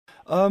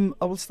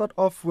I will start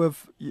off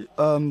with,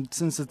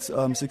 since it's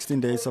 16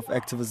 days of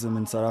activism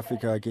in South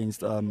Africa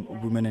against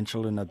women and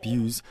children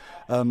abuse,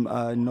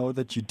 I know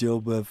that you deal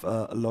with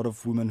a lot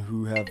of women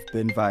who have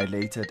been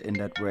violated in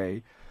that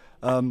way.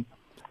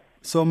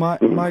 So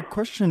my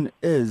question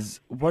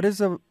is, what is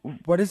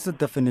the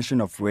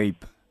definition of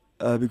rape?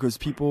 Because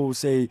people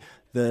say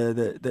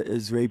there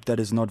is rape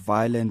that is not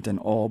violent and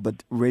all,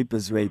 but rape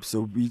is rape.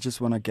 So we just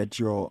want to get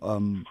your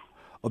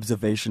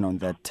observation on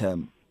that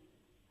term.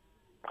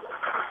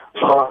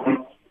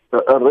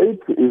 A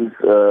rape is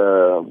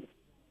a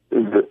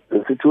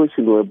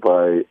situation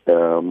whereby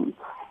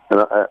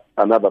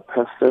another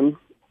person,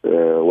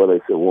 whether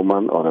it's a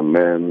woman or a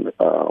man,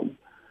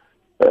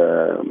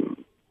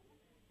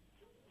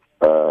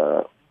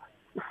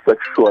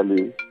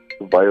 sexually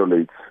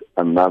violates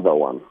another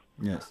one.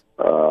 Yes.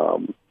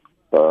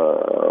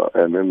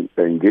 And then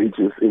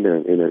engages in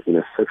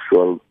a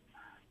sexual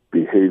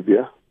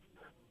behavior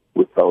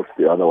without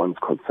the other one's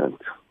consent.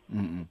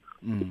 Mm-mm.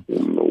 Mm.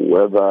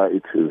 Whether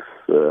it is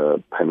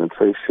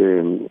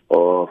penetration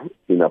or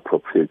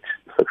inappropriate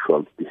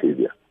sexual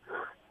behavior,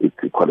 it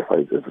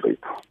qualifies as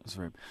rape. That's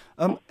rape.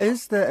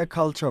 Is there a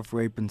culture of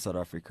rape in South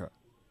Africa?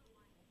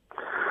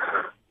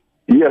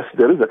 Yes,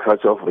 there is a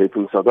culture of rape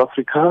in South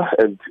Africa,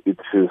 and it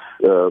is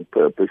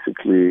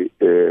basically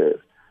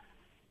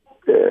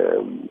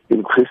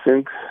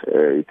increasing.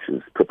 It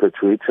is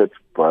perpetuated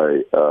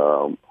by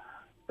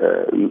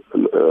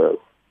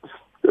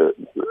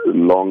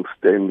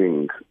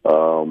long-standing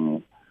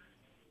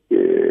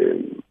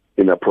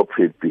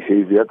inappropriate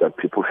behavior that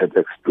people had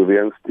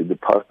experienced in the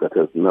past that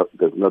has not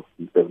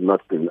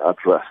been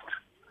addressed.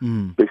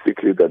 Mm.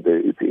 Basically, that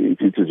it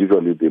is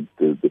usually the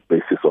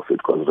basis of it.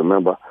 Because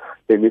remember,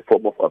 any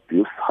form of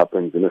abuse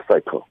happens in a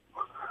cycle.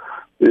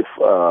 If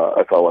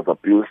I was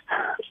abused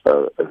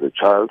as a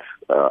child,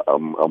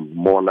 I'm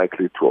more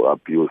likely to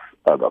abuse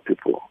other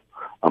people.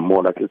 I'm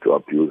more likely to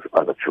abuse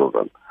other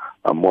children.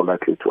 I'm more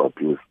likely to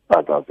abuse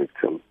other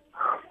victims.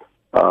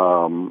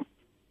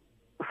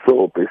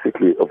 So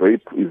basically,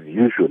 rape is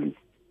usually,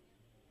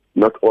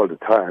 not all the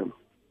time,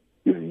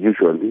 is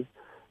usually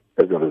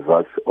as a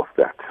result of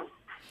that.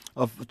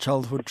 Of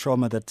childhood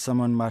trauma that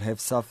someone might have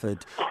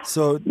suffered.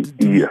 So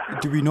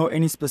do we know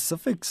any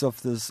specifics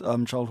of this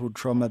childhood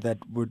trauma that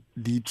would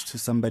lead to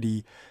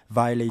somebody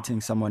violating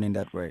someone in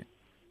that way?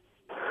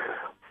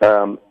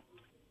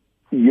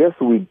 Yes,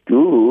 we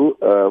do.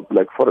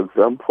 Like, for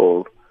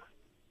example,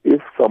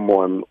 if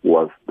someone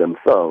was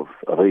themselves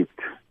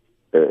raped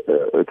at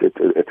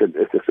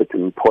a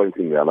certain point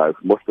in their life,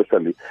 most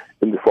especially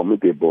in the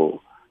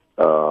formidable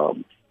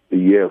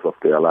years of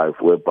their life,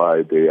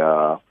 whereby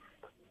their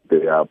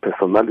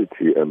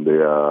personality and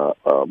their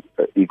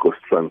ego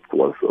strength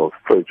was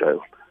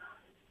fragile,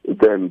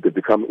 then they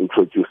become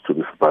introduced to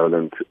this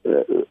violent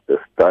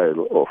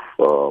style of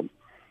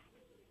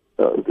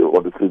the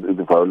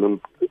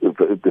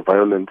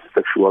violent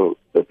sexual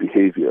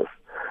behaviors.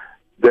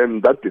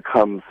 Then that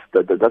becomes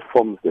that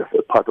forms a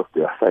part of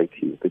their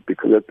psyche. It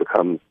becomes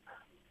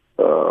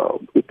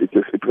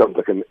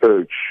like an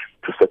urge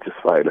to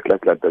satisfy,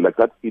 like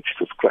that itch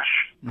to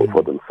scratch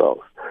for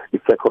themselves.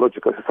 It's a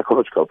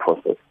psychological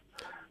process,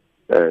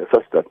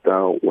 such that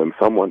now when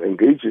someone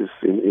engages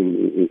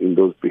in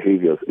those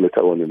behaviors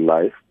later on in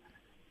life,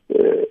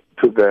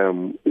 to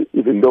them,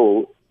 even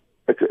though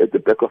at the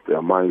back of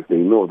their minds they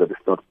know that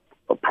it's not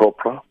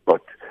proper,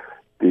 but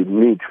the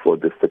need for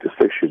the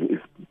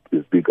satisfaction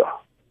is bigger.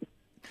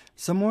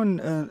 Someone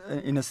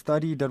in a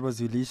study that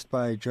was released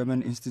by a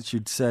German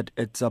institute said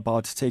it's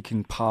about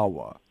taking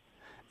power.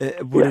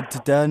 Would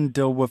it then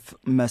deal with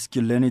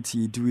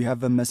masculinity? Do we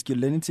have a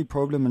masculinity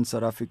problem in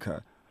South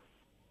Africa?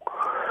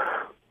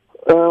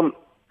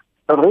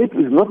 Rape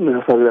is not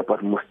necessarily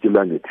about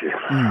masculinity.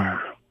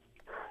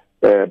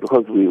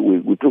 Because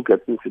we do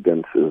get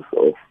incidences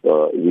of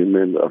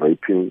women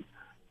raping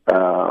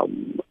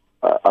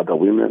other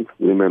women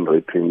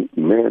raping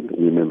men,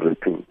 women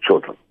raping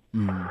children.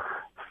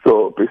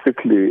 So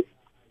basically,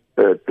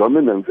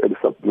 dominance and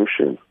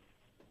submission,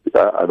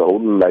 I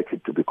wouldn't like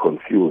it to be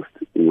confused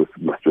with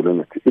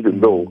masculinity, even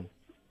though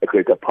a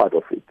greater part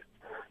of it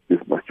is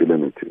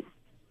masculinity.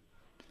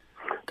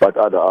 But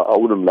I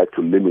wouldn't like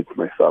to limit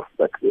myself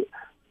like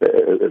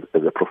as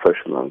a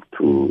professional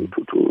to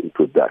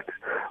that.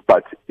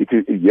 But it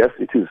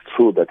is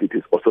true that it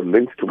is also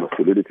linked to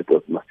masculinity,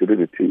 because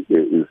masculinity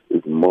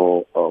is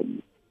more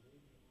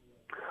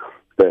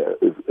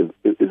is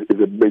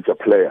a major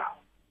player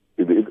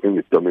in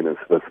the dominance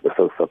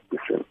versus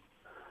submission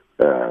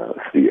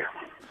sphere.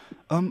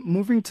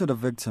 Moving to the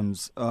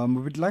victims,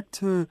 we would like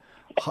to.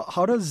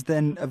 How does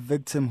then a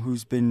victim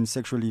who's been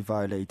sexually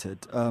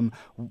violated?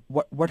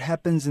 What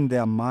happens in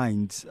their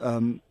minds?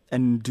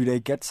 And do they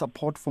get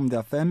support from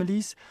their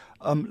families?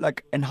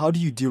 And how do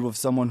you deal with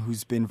someone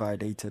who's been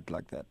violated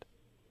like that?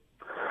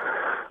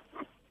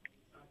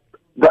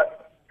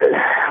 But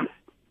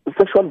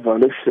sexual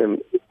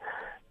violation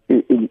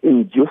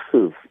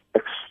induces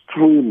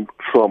extreme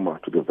trauma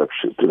to the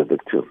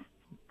victim,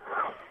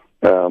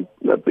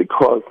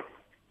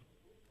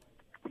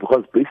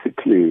 because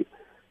basically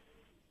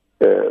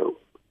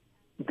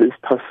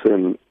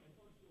person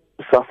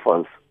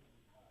suffers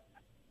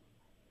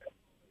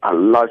a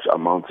large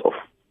amount of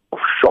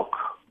shock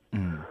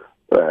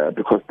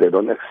because they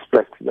don't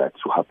expect that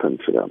to happen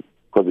to them,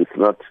 because it's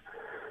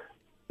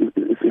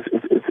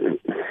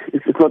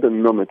not a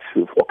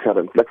normative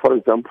occurrence. Like, for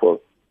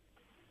example,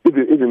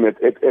 even at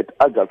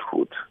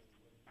adulthood,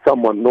 no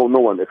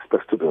one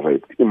expects to be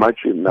raped.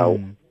 Imagine now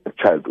a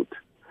childhood.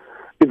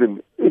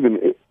 Even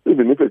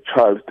if a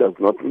child does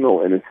not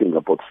know anything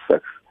about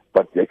sex,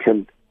 but they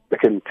can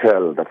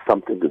tell that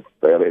something is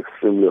very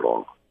extremely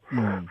wrong.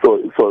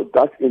 So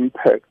that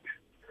impact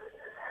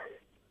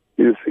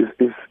is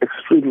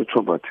extremely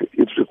traumatic.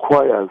 It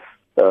requires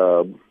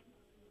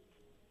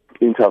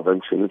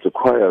intervention. It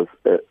requires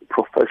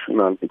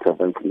professional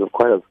intervention. It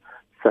requires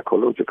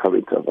psychological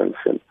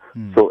intervention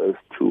so as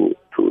to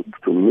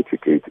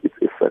mitigate its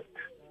effect.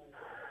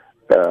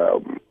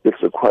 It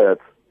requires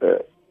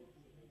a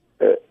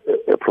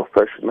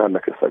professional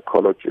like a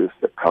psychologist,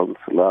 a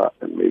counselor,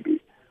 and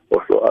maybe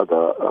also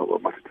other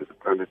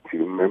multidisciplinary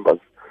team members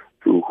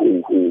who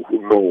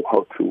know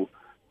how to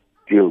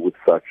deal with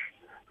such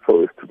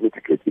so as to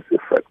mitigate its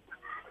effect.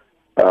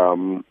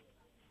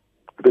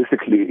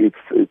 Basically,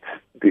 it's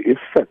the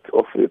effect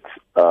of it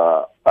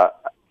a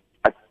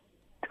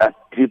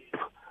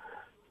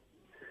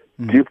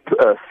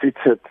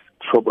deep-seated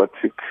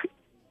traumatic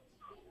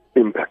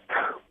impact.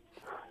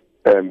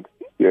 And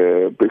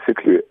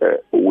basically,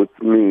 with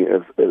me,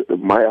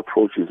 my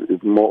approach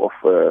is more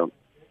of a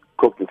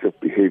cognitive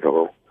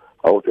behavioral.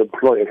 I would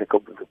employ a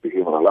cognitive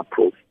behavioral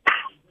approach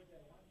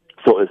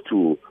so as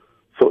to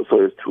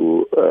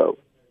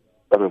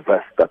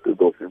reverse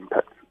those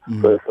impacts.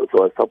 So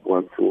as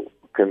someone who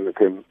can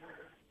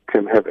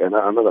have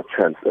another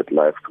chance at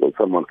life, so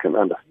someone can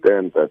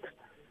understand that,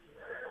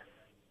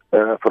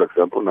 for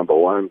example, number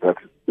one, that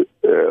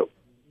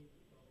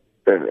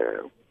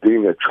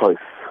being a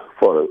choice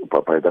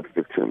by that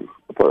victim,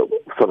 by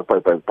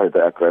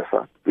the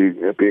aggressor,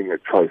 being a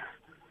choice,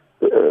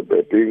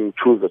 being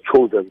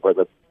chosen by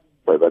that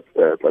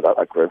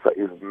aggressor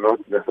is not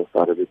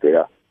necessarily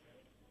their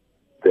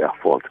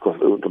fault. Because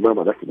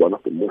remember, that's one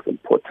of the most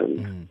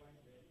important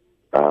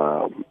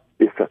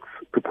effects.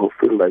 People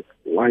feel like,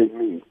 why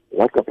me?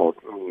 What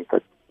about me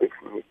that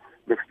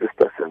makes this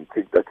person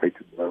think that they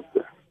deserve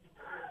this?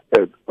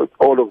 And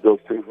all of those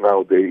things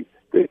now, they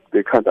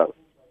kind of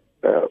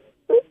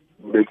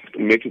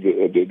make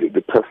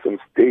the person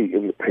stay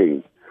in the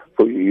pain.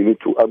 So you need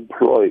to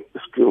employ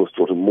skills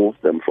to remove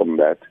them from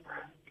that,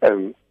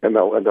 and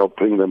I'll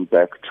bring them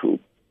back to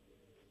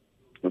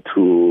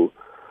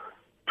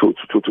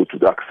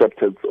the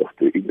acceptance of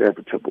the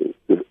inevitable,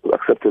 the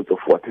acceptance of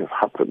what has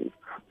happened.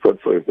 So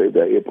if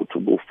they're able to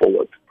move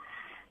forward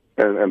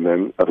and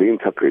then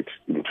reintegrate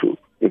into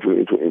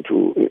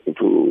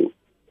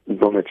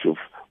normative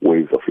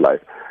ways of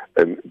life,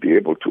 and be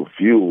able to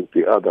view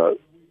the other,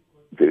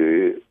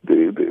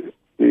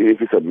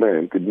 if it's a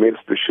man, the male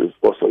species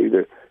also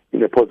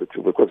in a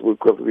positive, because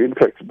the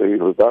impact may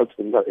result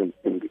in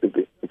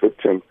the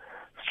victim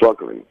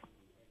struggling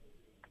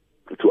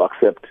to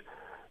accept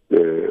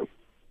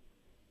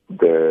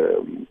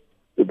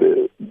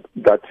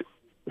that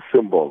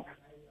symbol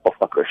of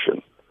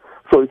aggression.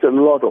 So it's a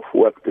lot of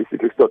work.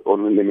 Basically, it's not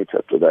only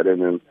limited to that.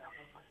 And then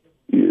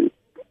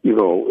you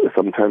know,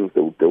 sometimes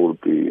there will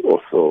be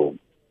also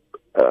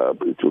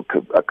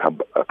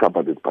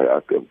accompanied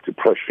by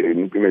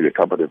depression, maybe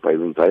accompanied by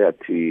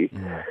anxiety,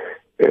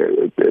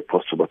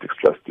 post-traumatic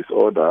stress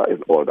disorder,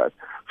 and all that.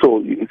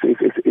 So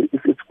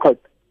it's quite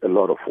a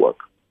lot of work.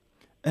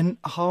 And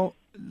how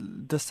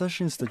the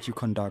sessions that you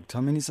conduct,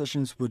 how many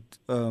sessions would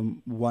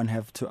one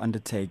have to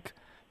undertake,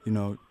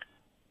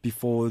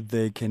 before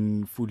they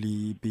can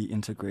fully be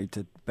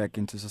integrated back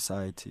into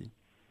society?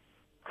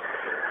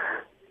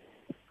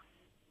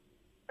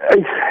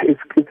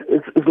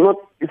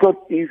 It's not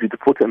easy to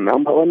put a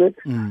number on it,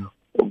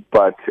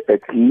 but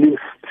at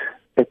least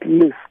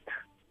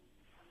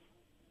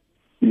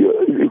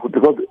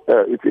because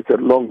it's a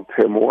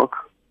long-term work.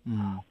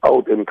 I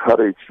would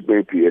encourage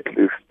maybe at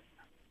least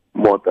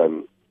more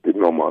than the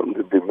normal.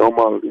 The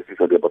normal is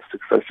usually about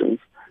 6 sessions.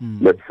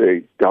 Let's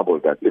say double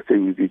that. Let's say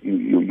you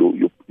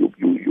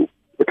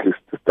at least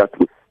start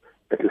with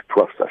at least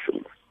 12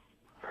 sessions,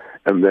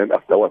 and then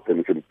afterwards, then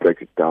you can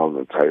break it down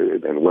and try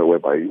it, and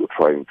whereby you're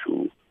trying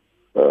to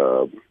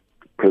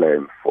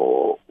plan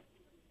for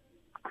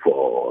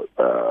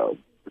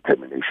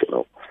termination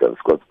of service.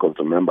 Because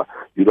remember,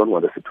 you don't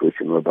want a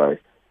situation whereby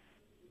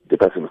the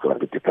person is going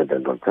to be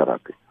dependent on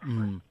therapy,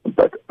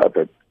 but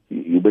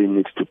you may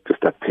need to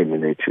start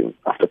terminating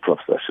after 12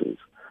 sessions,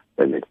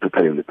 and it's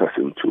preparing the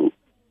person to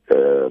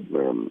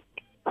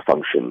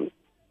function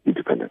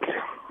independently.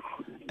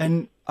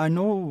 And I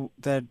know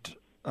that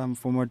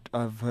from what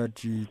I've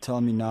heard you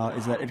tell me now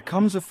is that it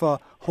comes with a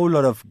whole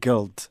lot of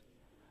guilt.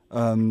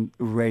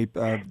 Rape,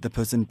 the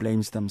person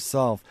blames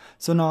themselves.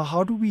 So now,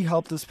 how do we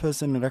help this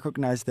person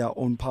recognize their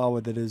own power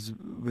that is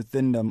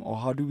within them, or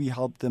how do we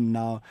help them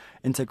now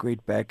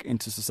integrate back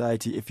into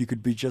society? If you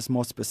could be just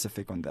more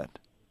specific on that.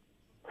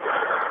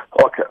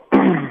 Okay.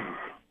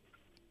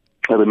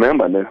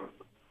 remember,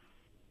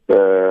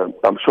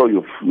 I'm sure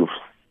you've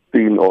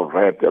seen or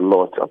read a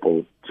lot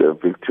about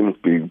victims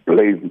being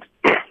blamed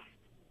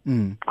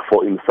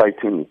for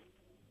inciting,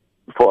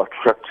 for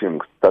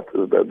attracting that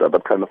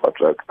kind of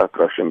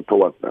attraction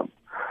towards them.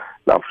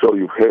 Now, I'm sure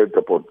you've heard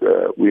about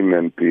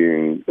women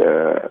being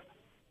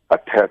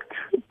attacked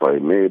by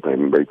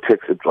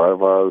taxi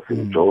drivers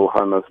in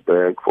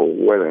Johannesburg for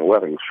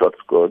wearing short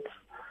skirts.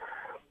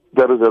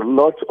 There is a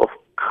lot of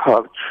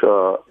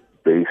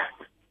culture-based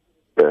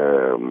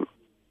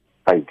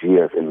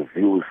ideas and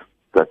views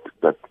that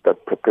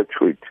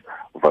perpetuate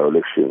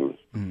violations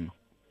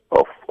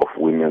of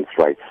women's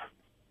rights.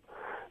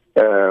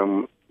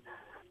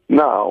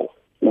 Now,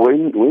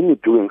 when you're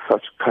doing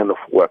such kind of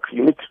work,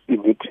 you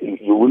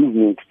will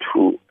need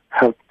to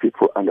help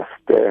people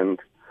understand.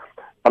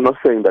 I'm not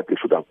saying that they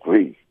should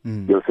agree.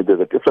 You'll see there's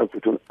a difference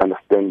between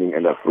understanding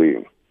and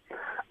agreeing.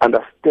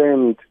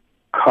 Understand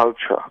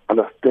culture.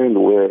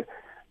 Understand where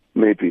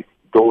maybe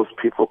those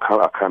people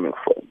are coming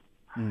from.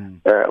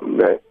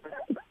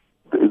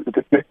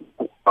 The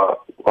people are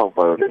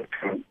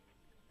violating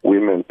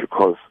women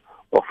because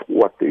of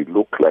what they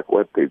look like,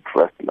 what they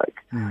dress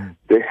like.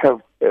 They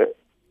have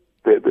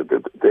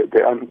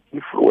they are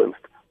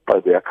influenced by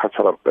their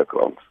cultural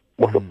backgrounds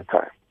most of the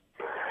time.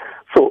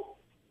 So,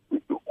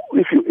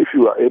 if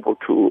you are able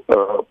to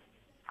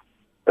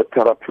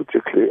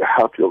therapeutically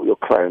help your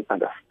client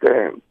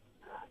understand,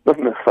 not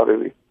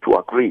necessarily to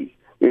agree.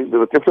 There's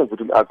a difference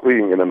between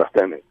agreeing and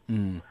understanding.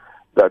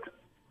 That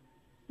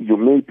you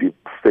may be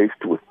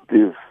faced with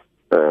these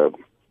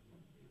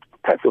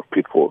types of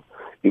people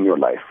in your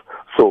life.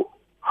 So,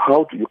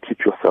 how do you keep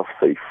yourself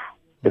safe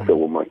as a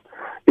woman?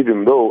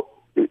 Even though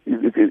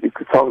it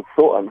sounds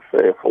so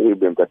unfair for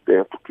women that they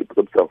have to keep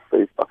themselves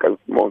safe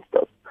against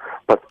monsters,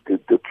 but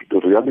the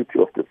reality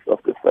of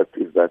the fact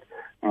is that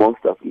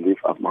monsters live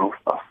amongst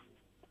us.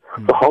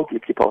 So how do you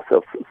keep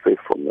ourselves safe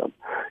from them?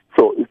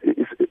 So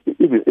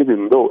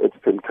even though at the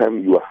same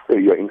time you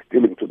are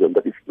instilling to them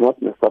that it's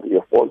not necessarily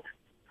your fault,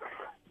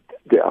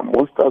 there are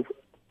monsters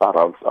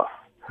around us.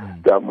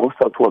 There are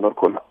monsters who are not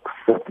going to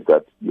accept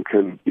that you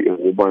can be a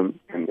woman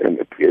and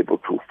be able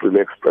to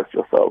freely express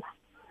yourself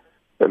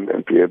and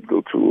be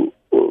able to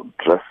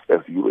dress as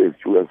you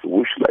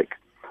wish like.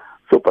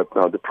 So, but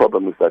now the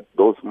problem is that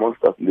those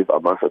monsters live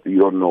amongst us. You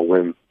don't know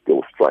when they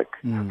will strike.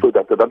 So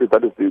that is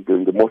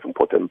the most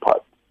important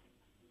part.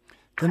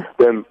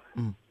 Then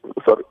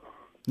sorry.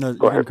 No, you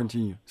can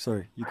continue.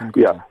 Sorry, you can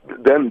continue. Yeah.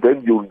 Then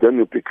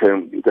you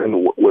become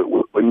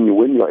when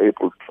you are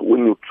able to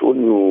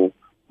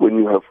when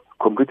you have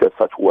completed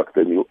such work,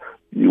 then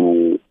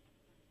you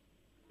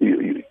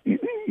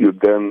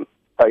then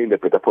are in a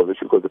better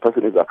position because the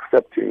person is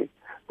accepting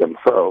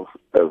themselves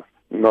as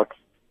not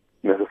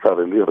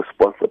necessarily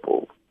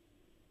responsible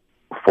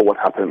for what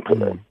happened to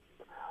them,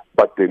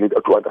 but they need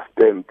to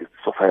understand the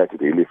society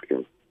they live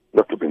in,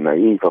 not to be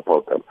naive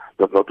about them,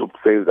 not to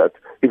say that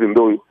even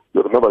though you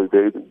remember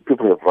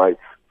people have rights,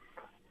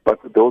 but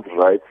those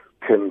rights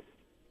can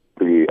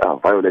be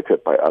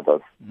violated by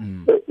others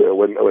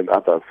when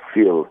others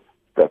feel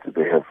that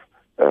they have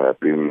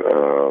been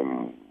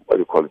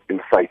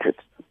incited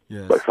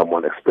by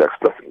someone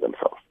expressing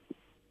themselves.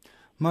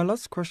 My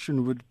last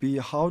question would be: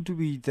 how do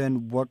we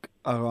then work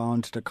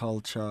around the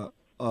culture,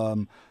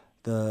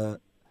 the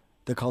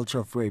culture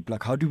of rape?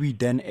 Like, how do we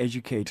then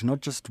educate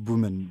not just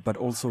women but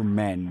also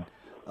men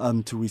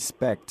to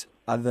respect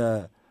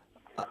other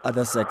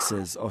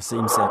sexes or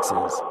same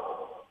sexes?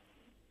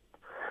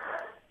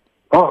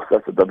 Oh,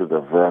 that is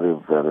a very,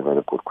 very,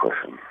 very good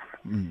question.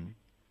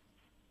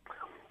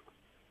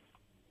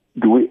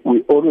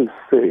 We always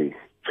say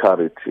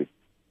charity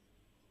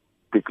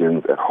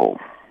begins at home.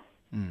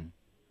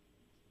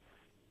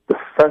 The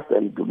first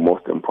and the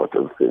most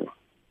important thing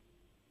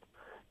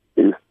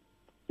is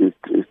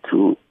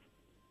to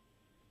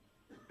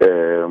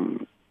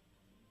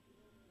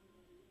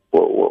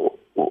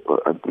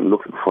I'm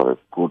looking for a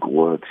good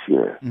word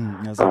here.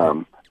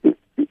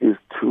 Is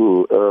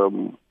to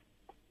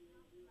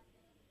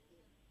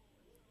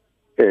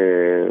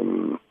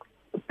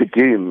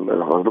begin.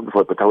 I'm looking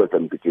for a better word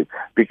than begin.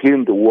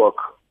 Begin the work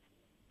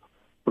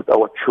with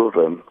our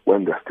children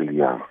when they're still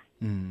young.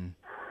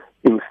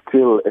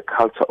 Instill a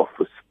culture of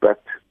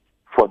respect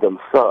for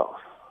themselves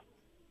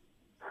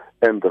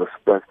and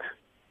respect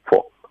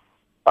for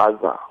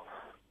others,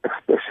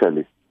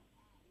 especially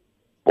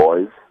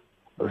boys,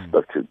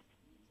 respecting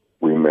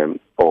women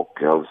or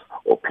girls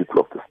or people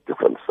of this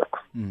different sex.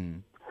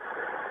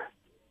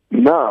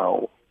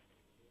 Now,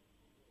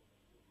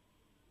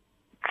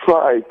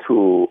 try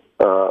to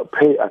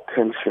pay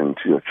attention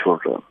to your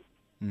children.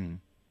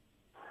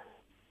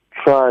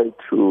 Try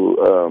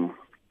to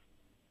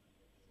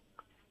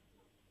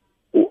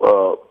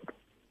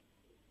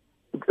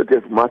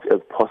as much as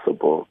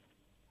possible,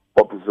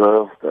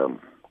 observe them.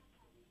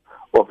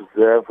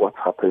 Observe what's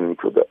happening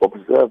to them.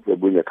 Observe them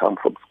when they come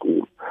from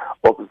school.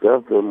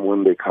 Observe them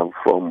when they come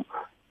from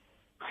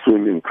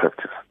swimming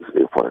practice,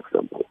 for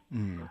example.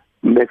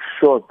 Make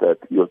sure that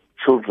your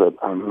children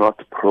are not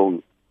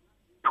prone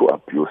to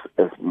abuse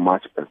as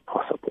much as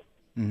possible.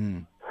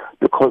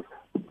 because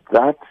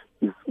that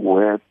is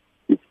where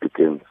it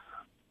begins.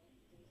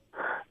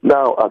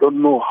 Now, I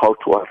don't know how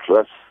to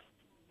address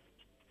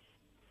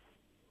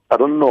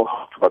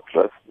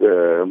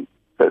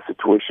the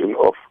situation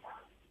of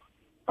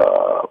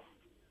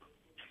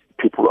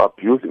people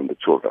abusing the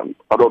children.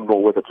 I don't know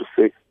whether to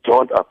say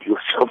don't abuse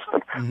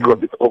children,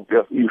 because it's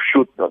obvious you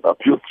should not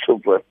abuse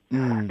children.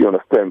 You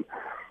understand?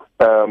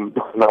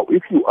 Now,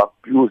 if you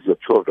abuse your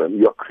children,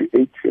 you are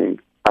creating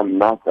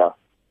another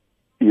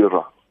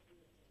era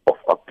of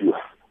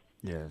abuse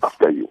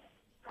after you.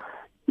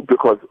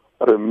 Because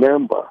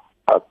remember,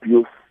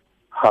 abuse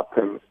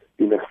happens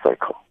in a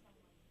cycle.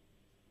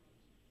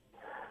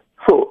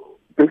 So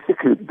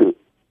basically,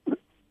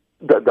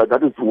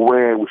 that is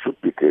where we should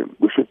begin.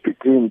 We should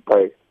begin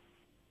by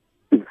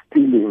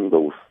instilling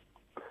those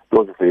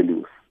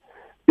values.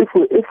 If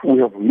we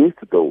have missed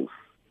those,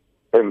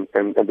 and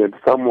then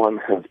someone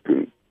has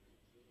been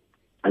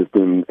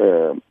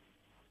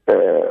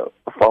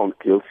found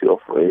guilty of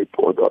rape,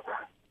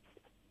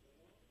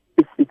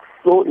 it's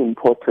so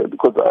important,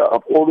 because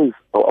I've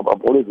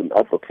always been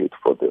advocate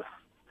for this.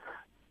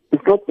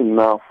 It's not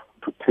enough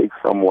to take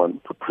someone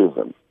to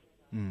prison,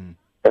 and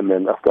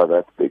then after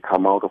that they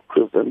come out of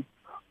prison.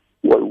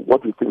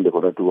 What do you think they're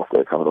going to do after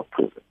they come out of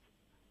prison?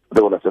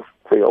 They're going to just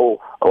say,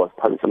 "Oh, I was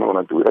punished, I'm not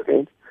going to do it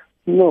again."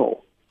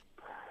 No.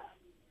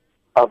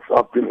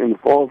 I've been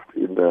involved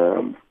in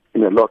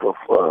a lot of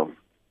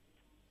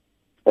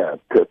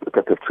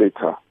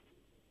perpetrator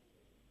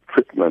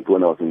treatment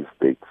when I was in the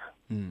States.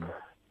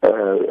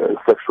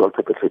 Sexual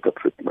perpetrator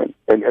treatment,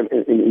 and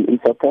in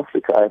South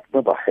Africa, I've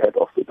never heard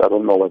of it. I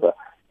don't know whether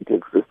it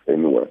exists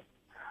anywhere,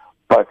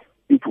 but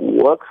it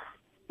works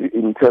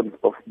in terms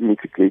of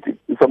mitigating.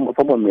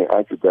 Someone may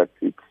argue that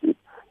it's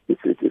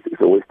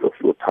a waste of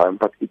your time,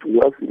 but it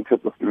works in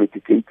terms of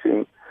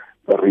mitigating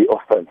the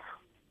reoffense.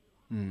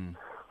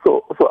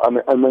 So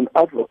I'm an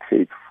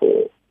advocate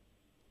for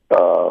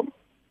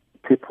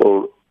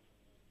people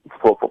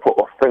for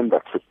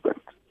offender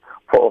treatment,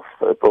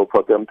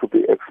 for them to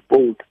be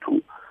exposed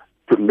to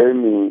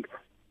learning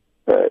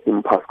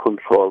impulse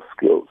control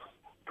skills,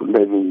 to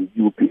learning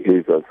new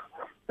behaviors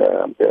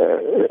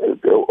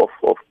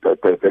of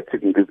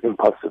diverting these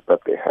impulses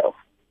that they have.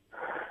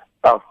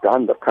 I've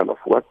done that kind of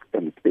work,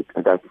 and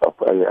I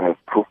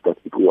have proved that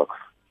it works.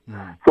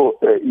 So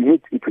you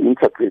need to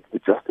integrate the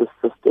justice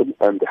system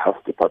and the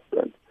health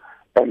department,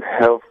 and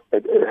have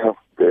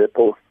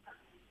both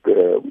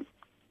the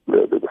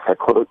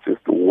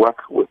psychologists work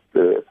with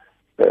the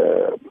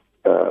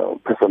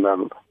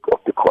personnel of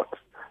the court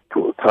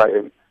to try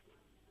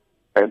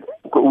and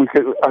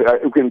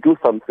we can do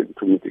something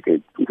to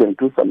mitigate. We can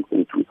do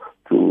something to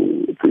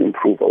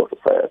improve our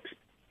society.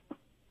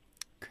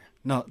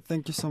 No,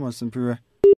 thank you so much, Simphiwe.